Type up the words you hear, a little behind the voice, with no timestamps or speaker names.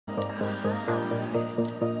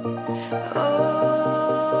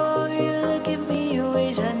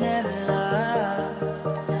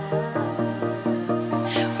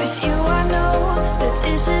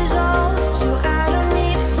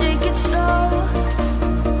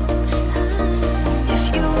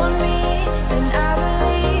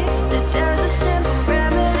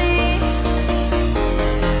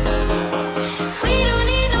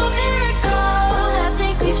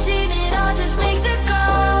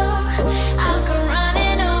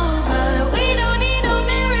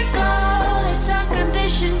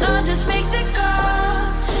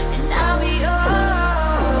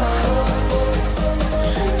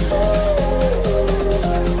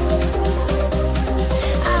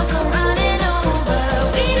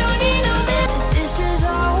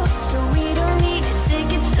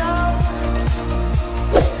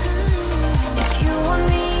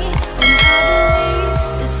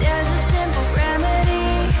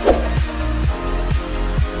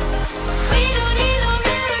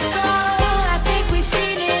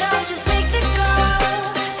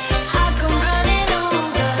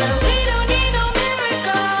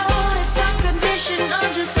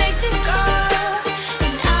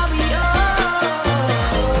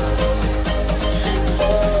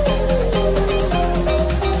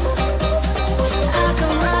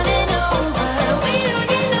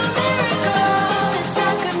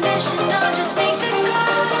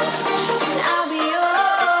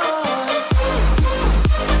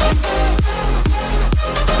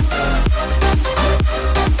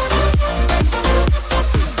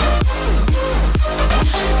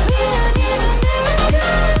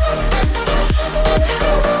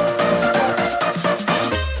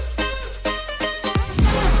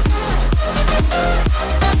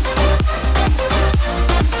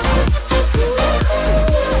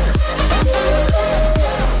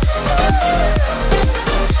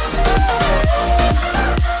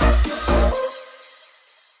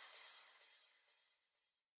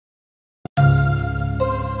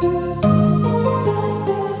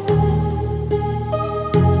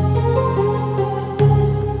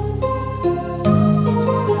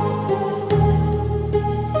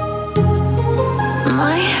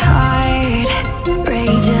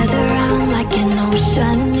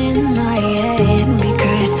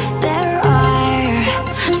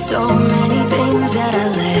that I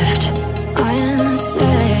left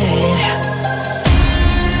unsaid.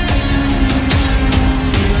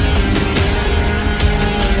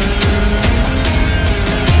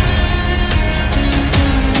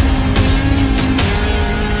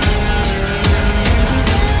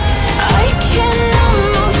 I can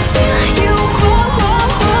almost feel you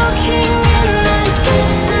walking in the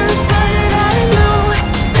distance, but I know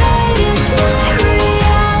that is not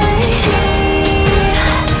reality.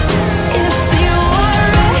 If you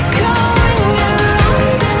are echoing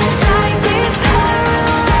around inside these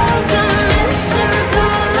parallel dimensions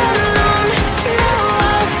all alone, now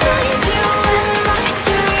I'll find you in my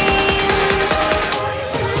dreams.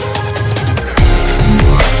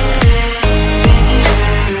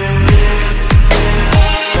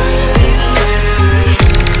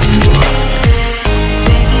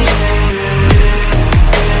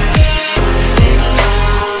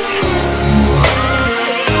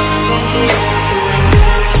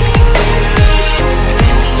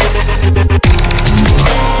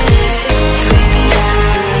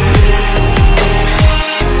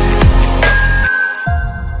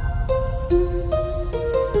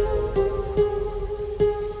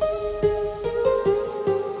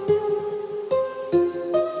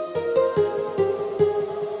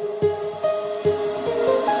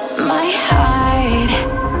 My heart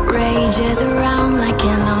rages around like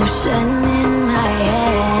an ocean in my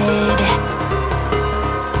head.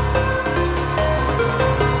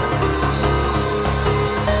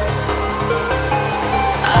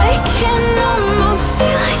 I can almost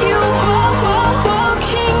feel you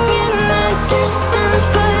walking in the distance,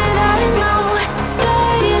 but I know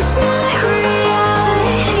that is not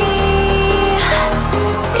reality.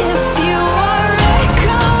 If you are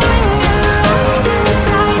echoing around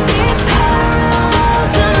inside these parallel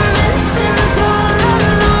dimensions all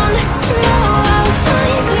alone, now I'll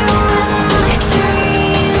find you in my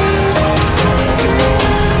dreams.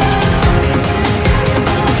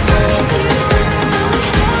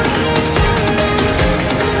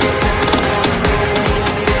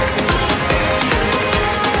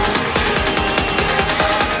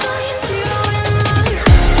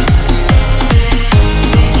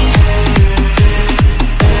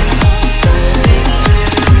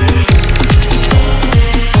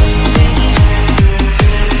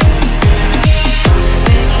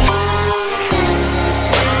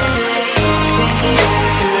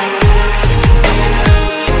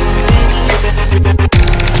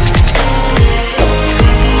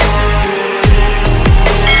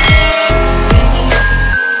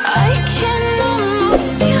 I can almost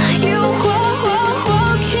feel you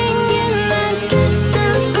walking in the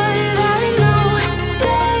distance, but I know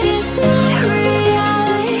that is not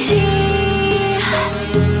reality.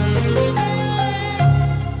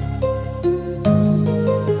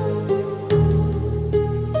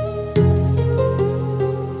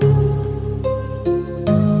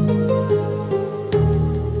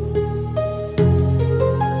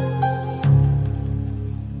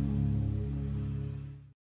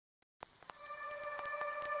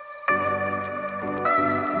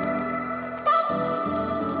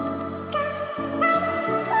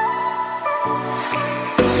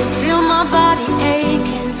 Feel my body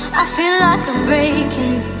aching, I feel like I'm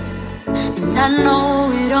breaking, and I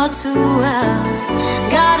know it all too well.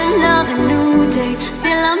 Got another new day,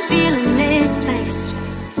 still I'm feeling misplaced.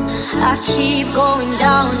 I keep going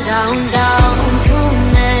down, down, down. Too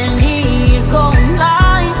many years going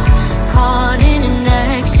by, caught in an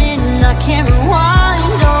action I can't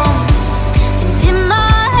rewind on. And in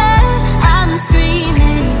my head I'm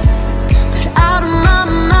screaming, but out of my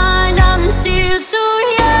mind I'm still too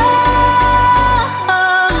young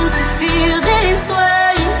to feel this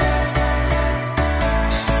way.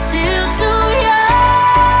 Still too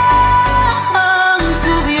young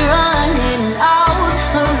to be running out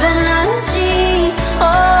of energy.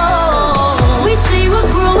 Oh, we say we're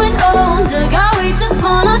growing older, got weights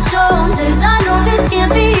upon our shoulders. I know this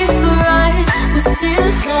can't be it for us,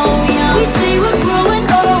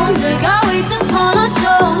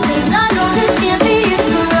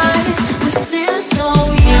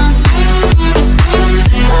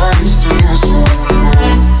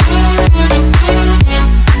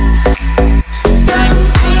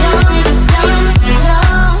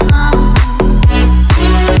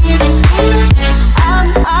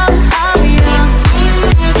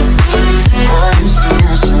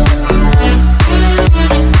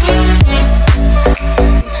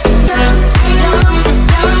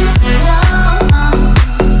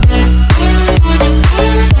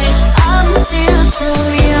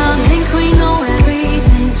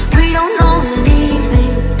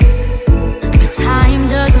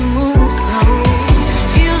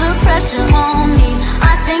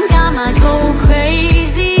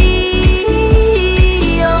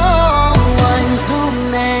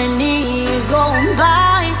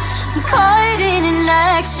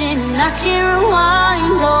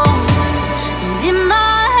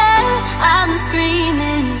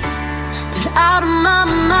 out of my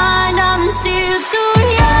mind. I'm still too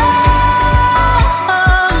young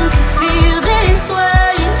to feel this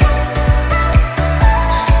way.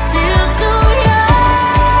 Still too young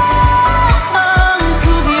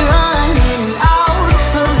to be running out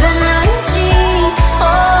of energy. Oh,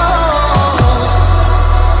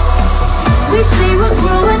 we say we're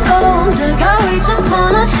growing older, got weights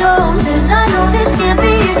upon our shoulders. I know this can't be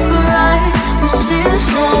it for us. We're still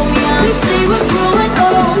so young. We say we're growing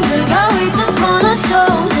older, got weights upon our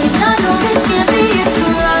shoulders. I know this can't be it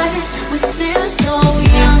for us. We're still so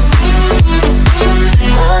young.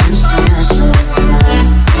 I'm still so young.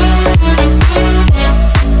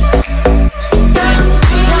 Young,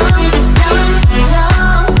 young, young,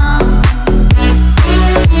 young.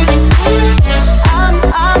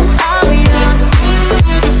 I'm young.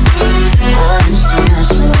 I'm still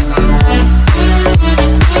so young.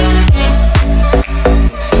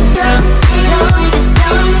 Young, young,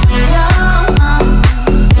 young, young.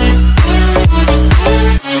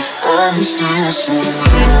 I'm still so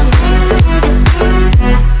young.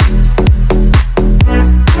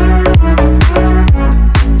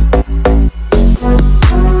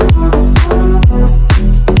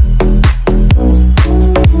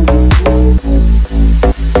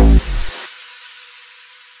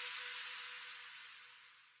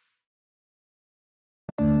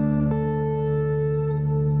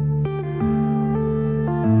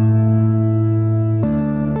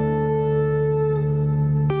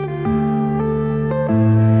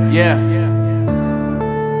 Yeah.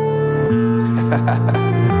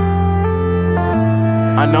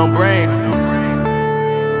 Unknown Brain,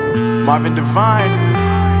 Marvin Devine.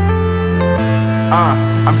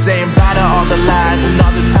 I'm saying bye to all the lies and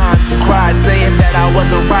all the times you cried, saying that I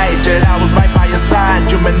wasn't right, yet I was right by your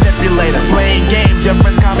side. You manipulator, playing games, your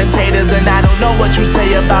friends commentators, and I don't know what you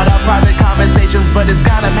say about our private conversations, but it's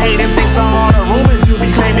got them hating. Thanks to all the rumors you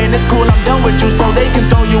be claiming. It's cool, I'm done with you, so they can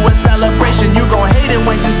throw you a celebration. You gon' hate it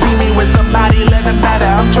when you see me with somebody living better.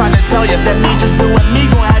 I'm trying to tell you that me just doing me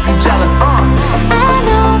gon' have you jealous.